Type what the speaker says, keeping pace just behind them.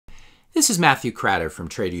This is Matthew Cratter from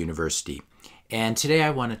Trader University, and today I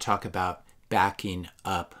want to talk about backing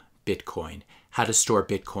up Bitcoin, how to store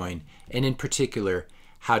Bitcoin, and in particular,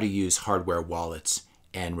 how to use hardware wallets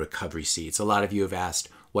and recovery seeds. A lot of you have asked,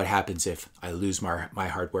 what happens if I lose my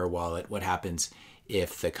hardware wallet? What happens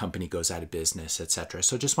if the company goes out of business, etc.?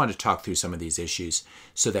 So just want to talk through some of these issues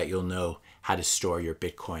so that you'll know how to store your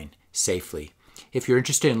Bitcoin safely. If you're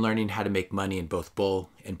interested in learning how to make money in both bull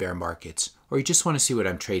and bear markets, or you just want to see what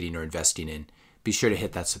I'm trading or investing in, be sure to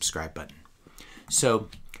hit that subscribe button. So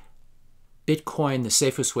Bitcoin, the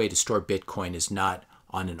safest way to store Bitcoin is not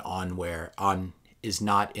is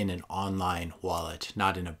not in an online wallet,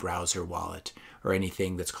 not in a browser wallet or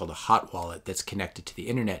anything that's called a hot wallet that's connected to the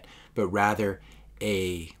internet, but rather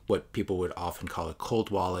what people would often call a cold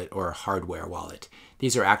wallet or a hardware wallet.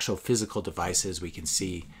 These are actual physical devices. We can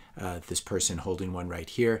see this person holding one right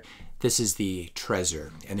here. This is the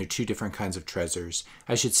Trezor, and there are two different kinds of Trezors.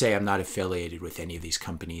 I should say I'm not affiliated with any of these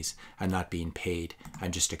companies. I'm not being paid.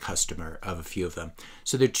 I'm just a customer of a few of them.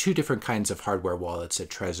 So there are two different kinds of hardware wallets that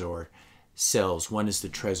Trezor sells. One is the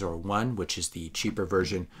Trezor 1, which is the cheaper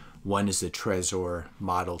version. One is the Trezor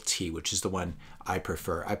Model T, which is the one I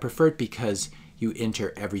prefer. I prefer it because you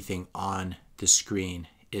enter everything on the screen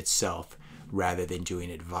itself rather than doing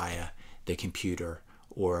it via the computer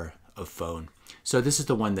or a phone. So this is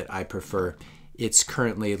the one that I prefer. It's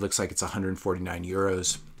currently, it looks like it's 149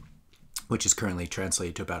 euros, which is currently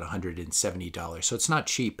translated to about $170. So it's not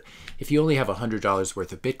cheap. If you only have $100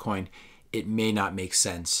 worth of Bitcoin, it may not make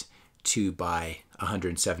sense to buy a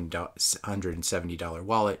 $170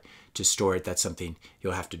 wallet to store it. That's something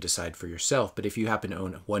you'll have to decide for yourself. But if you happen to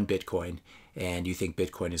own one Bitcoin and you think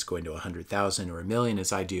Bitcoin is going to 100,000 or a million,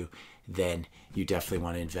 as I do, then you definitely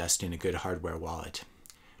want to invest in a good hardware wallet.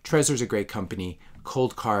 Trezor's a great company.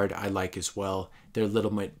 ColdCard I like as well. They're a little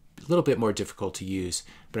bit more difficult to use,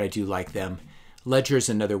 but I do like them. Ledger is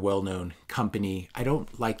another well-known company. I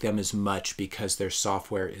don't like them as much because their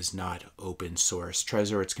software is not open source.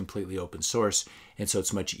 Trezor, it's completely open source, and so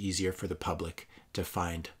it's much easier for the public to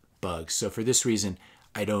find bugs. So for this reason,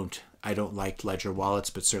 I don't like Ledger wallets,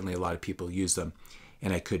 but certainly a lot of people use them,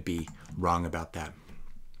 and I could be wrong about that.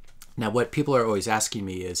 Now, what people are always asking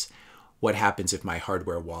me is, what happens if my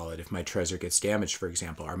hardware wallet, if my Trezor gets damaged, for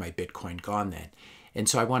example, are my Bitcoin gone then? And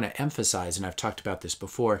so I want to emphasize, and I've talked about this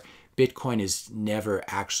before, Bitcoin is never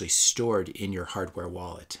actually stored in your hardware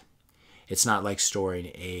wallet. It's not like storing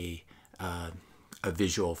a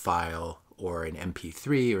visual file or an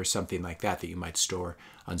MP3 or something like that you might store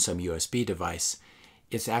on some USB device.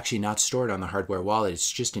 It's actually not stored on the hardware wallet.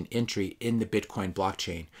 It's just an entry in the Bitcoin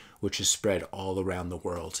blockchain, which is spread all around the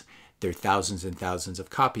world. There are thousands and thousands of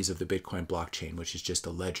copies of the Bitcoin blockchain, which is just a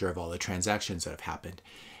ledger of all the transactions that have happened.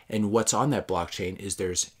 And what's on that blockchain is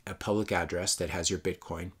there's a public address that has your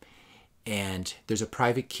Bitcoin, and there's a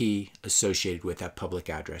private key associated with that public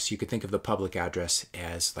address. You could think of the public address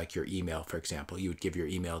as like your email, for example. You would give your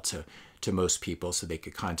email to most people so they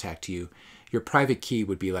could contact you. Your private key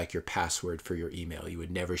would be like your password for your email. You would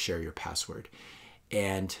never share your password.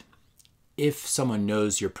 And if someone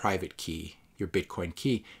knows your private key, your Bitcoin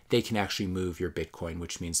key, they can actually move your Bitcoin,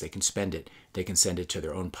 which means they can spend it. They can send it to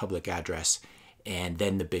their own public address, and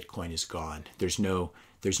then the Bitcoin is gone. There's no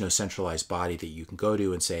centralized body that you can go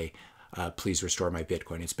to and say, please restore my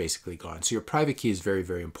Bitcoin. It's basically gone. So your private key is very,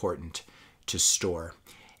 very important to store.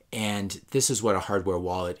 And this is what a hardware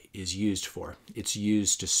wallet is used for. It's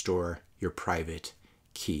used to store your private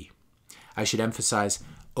key. I should emphasize,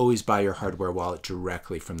 always buy your hardware wallet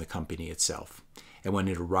directly from the company itself. And when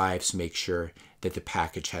it arrives, make sure that the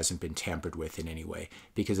package hasn't been tampered with in any way.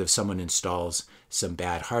 Because if someone installs some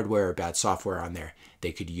bad hardware or bad software on there,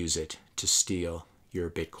 they could use it to steal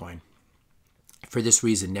your Bitcoin. For this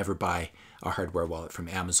reason, never buy a hardware wallet from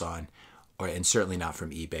Amazon, and certainly not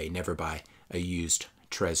from eBay. Never buy a used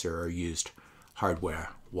Trezor or used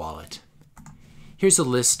hardware wallet. Here's a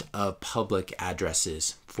list of public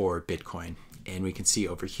addresses for Bitcoin. And we can see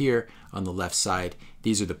over here on the left side,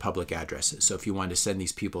 these are the public addresses. So if you want to send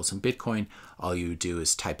these people some Bitcoin, all you do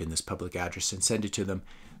is type in this public address and send it to them.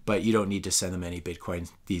 But you don't need to send them any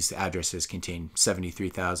Bitcoin. These addresses contain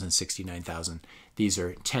 73,000, 69,000. These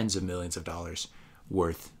are tens of millions of dollars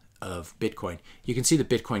worth of Bitcoin. You can see that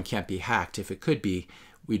Bitcoin can't be hacked. If it could be,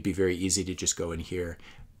 we'd be very easy to just go in here.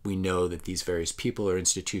 We know that these various people or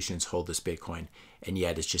institutions hold this Bitcoin, and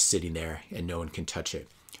yet it's just sitting there and no one can touch it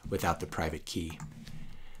without the private key.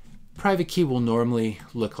 Private key will normally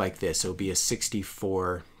look like this. It'll be a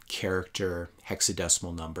 64-character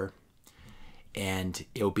hexadecimal number, and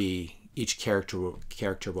it'll be each character will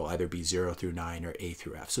either be 0 through 9 or A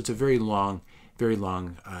through F. So it's a very long very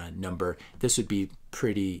long number. This would be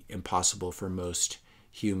pretty impossible for most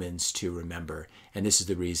humans to remember. And this is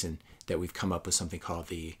the reason that we've come up with something called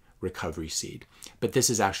the recovery seed. But this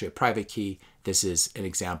is actually a private key. This is an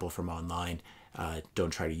example from online. Don't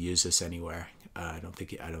try to use this anywhere. I don't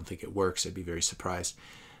think it works. I'd be very surprised.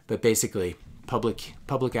 But basically,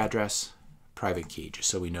 public address, private key, just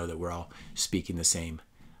so we know that we're all speaking the same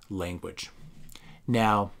language.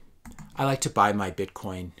 Now, I like to buy my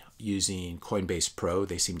Bitcoin using Coinbase Pro.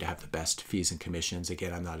 They seem to have the best fees and commissions.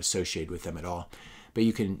 Again, I'm not associated with them at all. But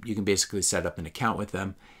you can basically set up an account with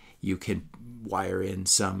them. You can wire in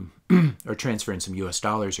some or transfer in some US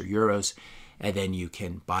dollars or euros, and then you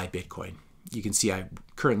can buy Bitcoin. You can see I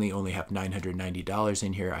currently only have $990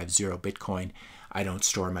 in here. I have 0 Bitcoin. I don't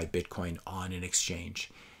store my Bitcoin on an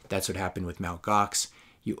exchange. That's what happened with Mt. Gox.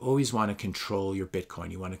 You always want to control your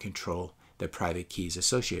Bitcoin. You want to control the private keys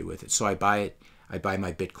associated with it. So I buy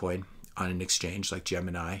my Bitcoin on an exchange like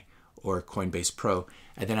Gemini or Coinbase Pro,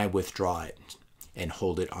 and then I withdraw it and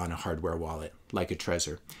hold it on a hardware wallet like a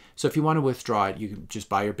Trezor. So if you want to withdraw it, you can just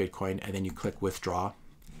buy your Bitcoin and then you click withdraw.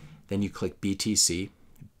 Then you click BTC.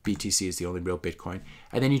 BTC is the only real Bitcoin.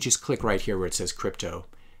 And then you just click right here where it says crypto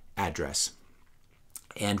address.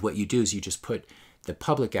 And what you do is you just put the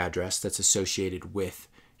public address that's associated with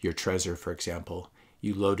your Trezor, for example.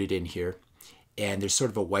 You load it in here. And there's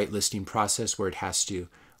sort of a whitelisting process where it has to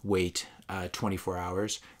wait 24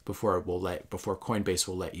 hours before Coinbase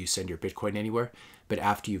will let you send your Bitcoin anywhere. But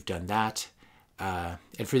after you've done that,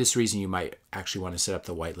 and for this reason, you might actually want to set up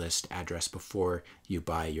the whitelist address before you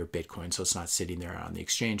buy your Bitcoin, so it's not sitting there on the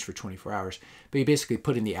exchange for 24 hours. But you basically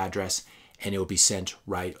put in the address, and it will be sent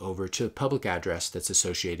right over to the public address that's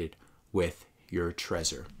associated with your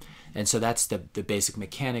Trezor. And so that's the basic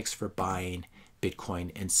mechanics for buying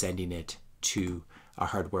Bitcoin and sending it to a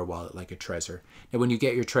hardware wallet like a Trezor. Now, when you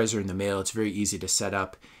get your Trezor in the mail, it's very easy to set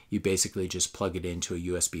up. You basically just plug it into a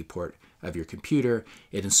USB port of your computer.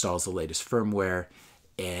 It installs the latest firmware,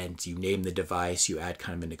 and you name the device. You add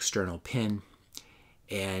kind of an external pin,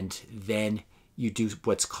 and then you do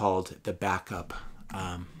what's called the backup.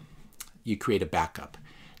 You create a backup.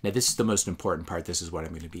 Now, this is the most important part. This is what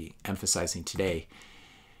I'm going to be emphasizing today.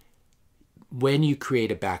 When you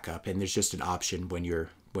create a backup, and there's just an option when you're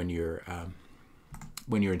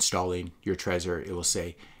installing your Trezor, it will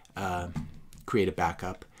say create a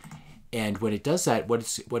backup. And when it does that, what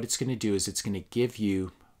it's going to do is it's going to give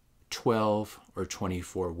you 12 or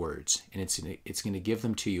 24 words, and it's going to give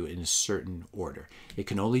them to you in a certain order. It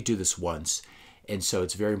can only do this once, and so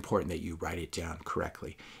it's very important that you write it down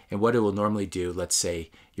correctly. And what it will normally do, let's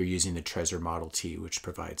say you're using the Trezor Model T, which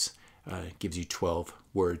gives you 12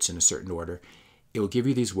 words in a certain order. It will give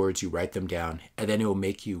you these words, you write them down, and then it will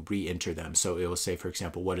make you re-enter them. So it will say, for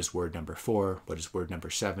example, what is word number 4? What is word number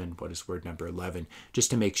 7? What is word number 11? Just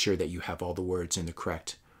to make sure that you have all the words in the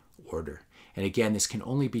correct order. And again, this can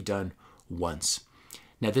only be done once.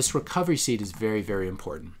 Now, this recovery seed is very, very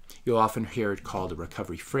important. You'll often hear it called a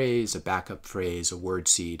recovery phrase, a backup phrase, a word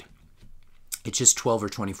seed. It's just 12 or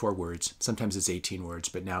 24 words. Sometimes it's 18 words,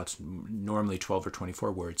 but now it's normally 12 or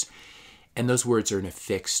 24 words. And those words are in a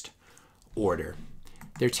fixed order.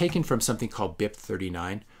 They're taken from something called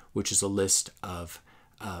BIP39, which is a list of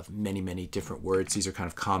many, many different words. These are kind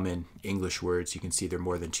of common English words. You can see there are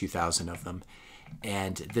more than 2,000 of them.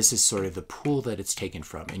 And this is sort of the pool that it's taken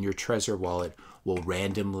from. And your Trezor wallet will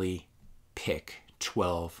randomly pick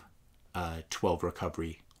 12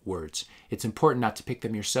 recovery words. It's important not to pick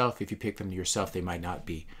them yourself. If you pick them yourself, they might not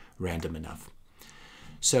be random enough.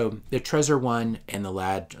 So the Trezor One and the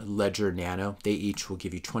Ledger Nano, they each will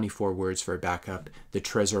give you 24 words for a backup. The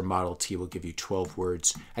Trezor Model T will give you 12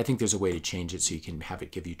 words. I think there's a way to change it so you can have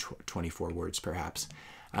it give you 24 words perhaps.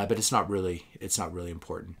 But it's not really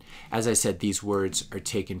important. As I said, these words are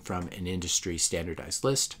taken from an industry standardized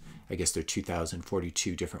list. I guess there are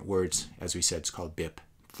 2,042 different words. As we said, it's called BIP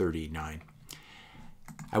 39.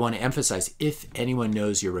 I want to emphasize, if anyone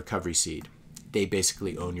knows your recovery seed, they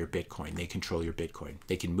basically own your Bitcoin. They control your Bitcoin.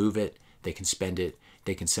 They can move it. They can spend it.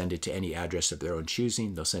 They can send it to any address of their own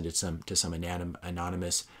choosing. They'll send it to some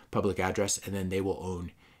anonymous public address, and then they will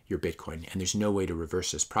own your Bitcoin. And there's no way to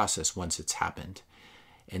reverse this process once it's happened.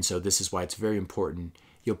 And so this is why it's very important.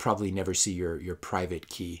 You'll probably never see your private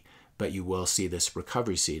key, but you will see this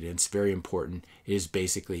recovery seed. And it's very important. It is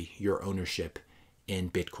basically your ownership in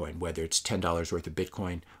Bitcoin, whether it's $10 worth of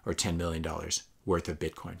Bitcoin or $10 million worth of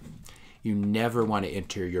Bitcoin. You never want to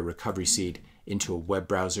enter your recovery seed into a web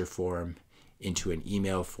browser form, into an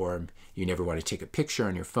email form. You never want to take a picture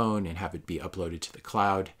on your phone and have it be uploaded to the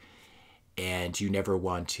cloud. And you never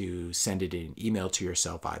want to send it in an email to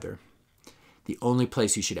yourself either. the only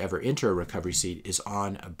place you should ever enter a recovery seed is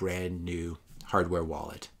on a brand new hardware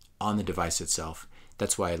wallet, on the device itself.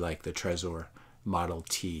 That's why I like the Trezor Model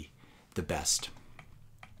T the best.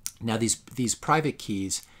 Now these private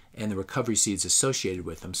keys and the recovery seeds associated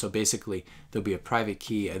with them. So basically there'll be a private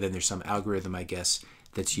key and then there's some algorithm, I guess,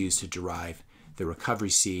 that's used to derive the recovery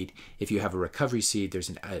seed. If you have a recovery seed, there's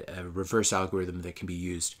a reverse algorithm that can be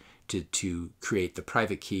used to create the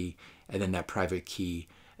private key, and then that private key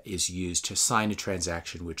is used to sign a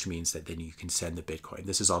transaction, which means that then you can send the Bitcoin.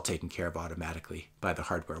 This is all taken care of automatically by the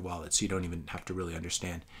hardware wallet, so you don't even have to really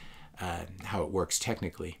understand how it works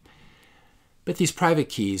technically. But these private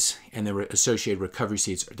keys and the associated recovery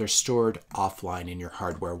seeds, they're stored offline in your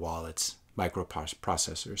hardware wallet's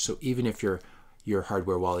microprocessor. So even if your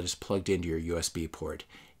hardware wallet is plugged into your USB port,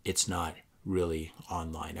 it's not really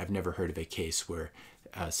online. I've never heard of a case where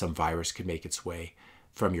some virus could make its way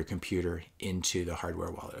from your computer into the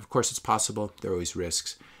hardware wallet. Of course, it's possible. There are always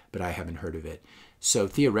risks, but I haven't heard of it. So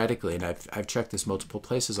theoretically, and I've checked this multiple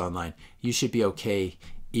places online, you should be okay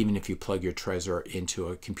even if you plug your Trezor into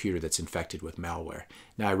a computer that's infected with malware.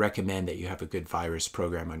 Now, I recommend that you have a good virus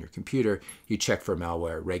program on your computer. You check for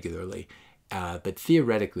malware regularly, but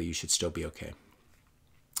theoretically, you should still be okay.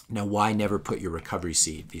 Now, why never put your recovery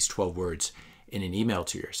seed, these 12 words, in an email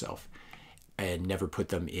to yourself and never put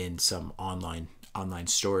them in some online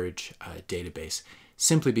storage database?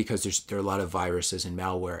 Simply because there are a lot of viruses and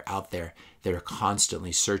malware out there that are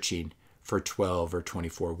constantly searching for 12 or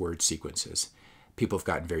 24 word sequences. People have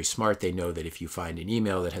gotten very smart. They know that if you find an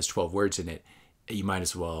email that has 12 words in it, you might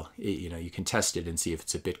as well, you can test it and see if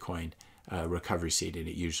it's a Bitcoin recovery seed, and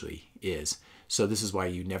it usually is. So this is why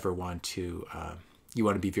you never want to, you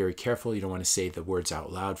want to be very careful. You don't want to say the words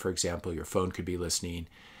out loud, for example. Your phone could be listening.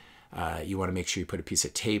 You want to make sure you put a piece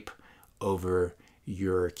of tape over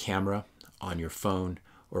your camera on your phone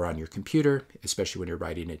or on your computer, especially when you're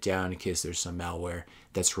writing it down, in case there's some malware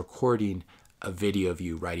that's recording a video of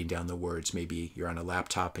you writing down the words. Maybe you're on a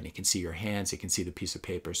laptop and it can see your hands, it can see the piece of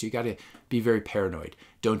paper. So you got to be very paranoid.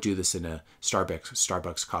 Don't do this in a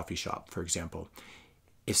Starbucks coffee shop, for example.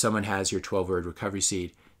 If someone has your 12-word recovery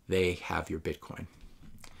seed, they have your Bitcoin.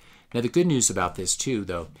 Now, the good news about this too,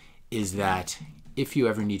 though, is that if you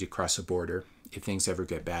ever need to cross a border, if things ever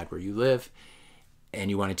get bad where you live,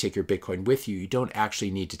 and you want to take your Bitcoin with you, you don't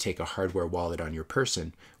actually need to take a hardware wallet on your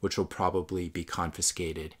person, which will probably be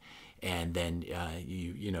confiscated. And then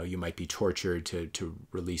you might be tortured to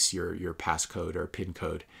release your passcode or PIN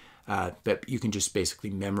code. But you can just basically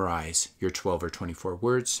memorize your 12 or 24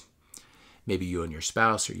 words, maybe you and your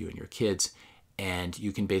spouse or you and your kids, and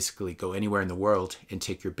you can basically go anywhere in the world and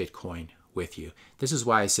take your Bitcoin with you. This is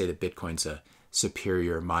why I say that Bitcoin's a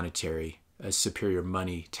superior money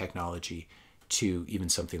technology to even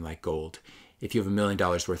something like gold. If you have $1 million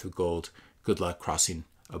worth of gold, good luck crossing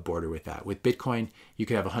a border with that. With Bitcoin, you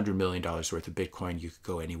could have $100 million worth of Bitcoin. You could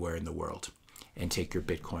go anywhere in the world and take your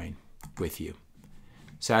Bitcoin with you.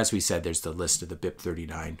 So as we said, there's the list of the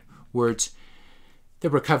BIP39 words. The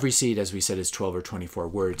recovery seed, as we said, is 12 or 24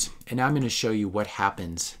 words. And now I'm going to show you what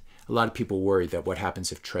happens. A lot of people worry that what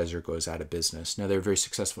happens if Trezor goes out of business. Now, they're a very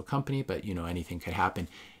successful company, but anything could happen.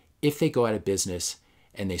 If they go out of business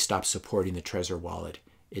and they stop supporting the Trezor wallet,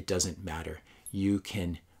 it doesn't matter. You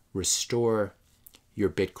can restore your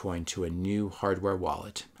Bitcoin to a new hardware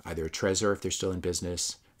wallet, either a Trezor if they're still in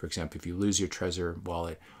business, for example, if you lose your Trezor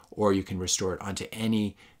wallet, or you can restore it onto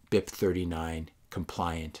any BIP39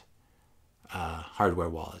 compliant hardware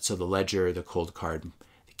wallet. So the Ledger, the ColdCard,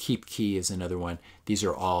 the Keep Key is another one. These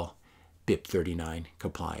are all BIP39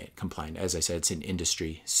 compliant. As I said, it's an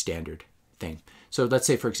industry standard thing. So let's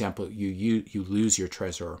say, for example, you lose your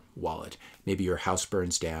Trezor wallet. Maybe your house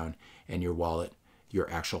burns down and your wallet, your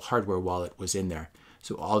actual hardware wallet, was in there.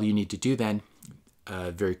 So all you need to do then,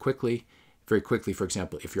 very quickly, for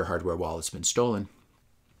example, if your hardware wallet's been stolen,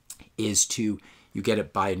 is you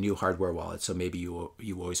buy a new hardware wallet. So maybe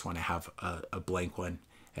you always want to have a blank one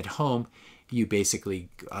at home. You basically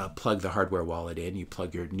plug the hardware wallet in, you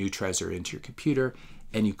plug your new Trezor into your computer,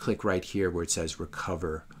 and you click right here where it says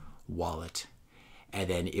Recover Wallet. And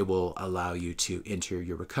then it will allow you to enter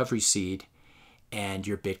your recovery seed, and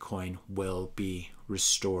your Bitcoin will be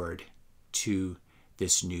restored to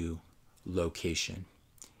this new location.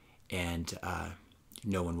 And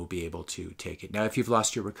no one will be able to take it. Now, if you've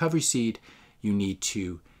lost your recovery seed, you need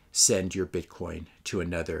to send your Bitcoin to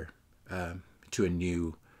a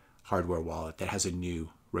new hardware wallet that has a new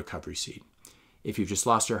recovery seed. If you've just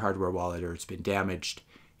lost your hardware wallet or it's been damaged,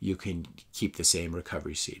 you can keep the same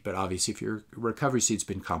recovery seed. But obviously, if your recovery seed's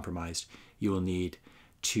been compromised, you will need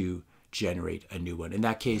to generate a new one. In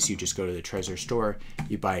that case, you just go to the Trezor store,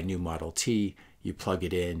 you buy a new Model T, you plug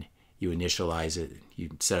it in, you initialize it, you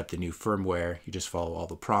set up the new firmware, you just follow all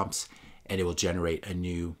the prompts, and it will generate a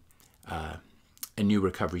new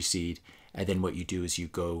recovery seed. And then what you do is you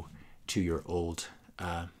go to your old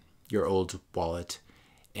wallet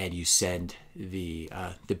and you send the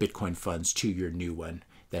Bitcoin funds to your new one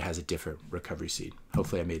that has a different recovery seed.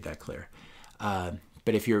 Hopefully I made that clear.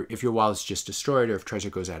 But if your wallet's just destroyed, or if Trezor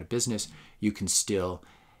goes out of business, you can still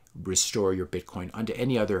restore your Bitcoin onto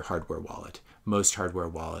any other hardware wallet. Most hardware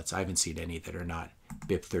wallets, I haven't seen any that are not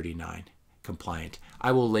BIP39 compliant.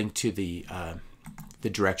 I will link to the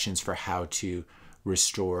directions for how to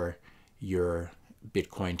restore your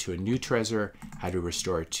Bitcoin to a new Trezor, how to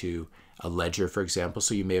restore it to a ledger, for example.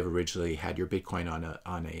 So you may have originally had your Bitcoin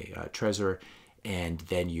on a Trezor, and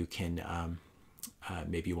then you can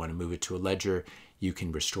maybe you want to move it to a ledger. You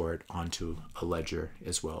can restore it onto a ledger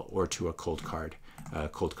as well, or to a ColdCard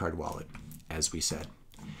wallet, as we said.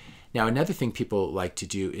 Now, another thing people like to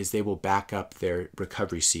do is they will back up their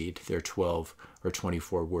recovery seed, their 12 or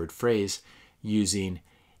 24 word phrase, using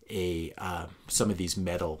some of these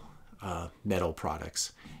metal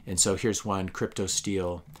products. And so here's one,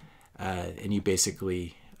 Cryptosteel, and you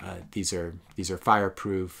basically these are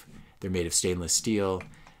fireproof. They're made of stainless steel,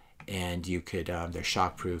 and you could they're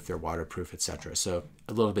shockproof, they're waterproof, etc. So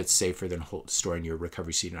a little bit safer than storing your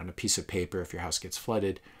recovery seed on a piece of paper if your house gets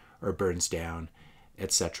flooded or burns down,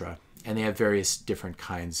 etc. And they have various different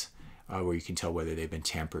kinds where you can tell whether they've been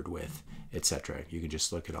tampered with, etc. You can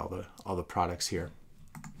just look at all the products here.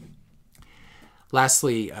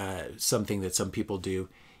 Lastly, something that some people do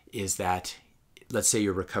is that, let's say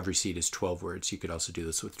your recovery seed is 12 words. You could also do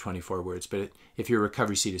this with 24 words. But if your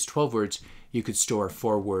recovery seed is 12 words, you could store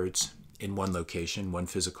 4 words in one location, one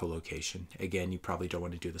physical location. Again, you probably don't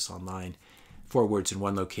want to do this online. 4 words in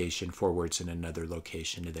one location, 4 words in another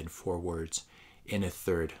location, and then 4 words in a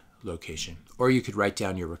third location. Or you could write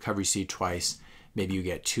down your recovery seed twice. Maybe you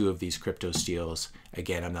get 2 of these Cryptosteels.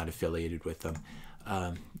 Again, I'm not affiliated with them.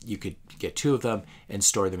 You could get 2 of them and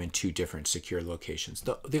store them in 2 different secure locations.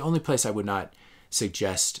 The only place I would not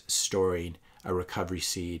suggest storing a recovery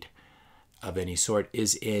seed of any sort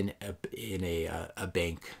is in a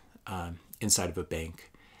bank, inside of a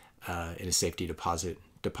bank, in a safety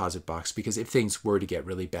deposit box. Because if things were to get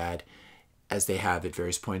really bad, as they have at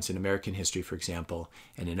various points in American history, for example,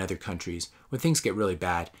 and in other countries, when things get really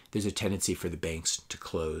bad, there's a tendency for the banks to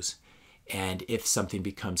close. And if something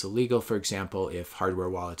becomes illegal, for example, if hardware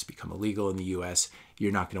wallets become illegal in the US,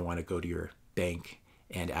 you're not going to want to go to your bank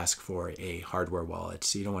and ask for a hardware wallet.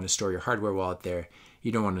 So you don't want to store your hardware wallet there.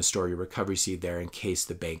 You don't want to store your recovery seed there in case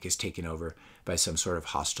the bank is taken over by some sort of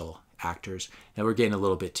hostile actors. Now we're getting a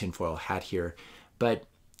little bit tinfoil hat here, but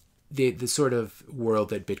the sort of world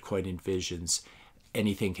that Bitcoin envisions,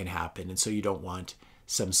 anything can happen. And so you don't want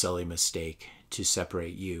some silly mistake to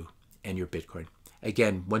separate you and your Bitcoin.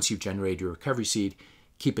 Again, once you've generated your recovery seed,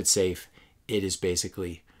 keep it safe. It is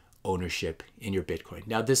basically ownership in your Bitcoin.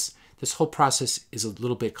 Now this whole process is a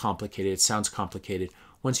little bit complicated. It sounds complicated.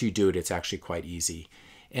 Once you do it, it's actually quite easy.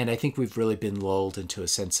 And I think we've really been lulled into a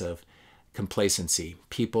sense of complacency.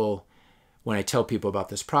 People, when I tell people about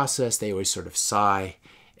this process, they always sort of sigh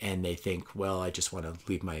and they think, well, I just want to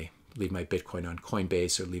leave my Bitcoin on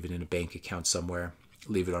Coinbase, or leave it in a bank account somewhere,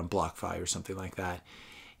 leave it on BlockFi or something like that.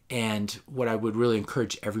 And what I would really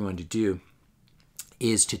encourage everyone to do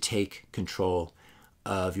is to take control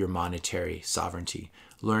of your monetary sovereignty.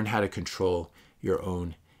 Learn how to control your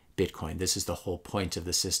own Bitcoin. This is the whole point of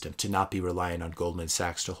the system, to not be reliant on Goldman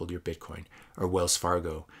Sachs to hold your Bitcoin, or Wells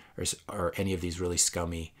Fargo, or any of these really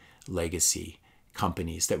scummy legacy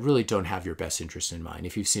companies that really don't have your best interest in mind.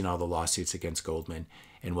 If you've seen all the lawsuits against Goldman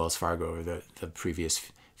and Wells Fargo over the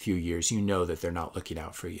previous few years, you know that they're not looking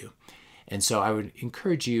out for you. And so I would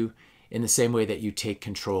encourage you, in the same way that you take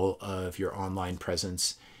control of your online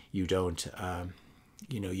presence, you don't,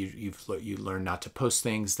 you learn not to post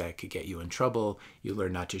things that could get you in trouble. You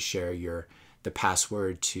learn not to share the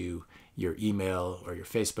password to your email or your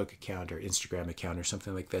Facebook account or Instagram account or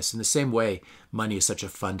something like this. In the same way, money is such a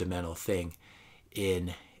fundamental thing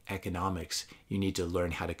in economics. You need to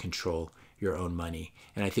learn how to control your own money.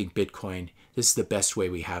 And I think Bitcoin, this is the best way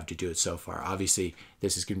we have to do it so far. Obviously,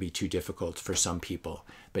 this is going to be too difficult for some people,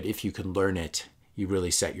 but if you can learn it, you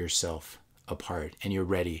really set yourself apart and you're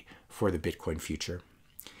ready for the Bitcoin future.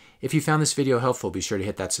 If you found this video helpful, be sure to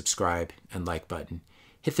hit that subscribe and like button.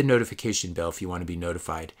 Hit the notification bell if you want to be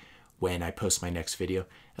notified when I post my next video,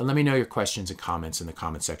 and let me know your questions and comments in the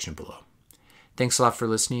comment section below. Thanks a lot for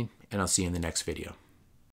listening, and I'll see you in the next video.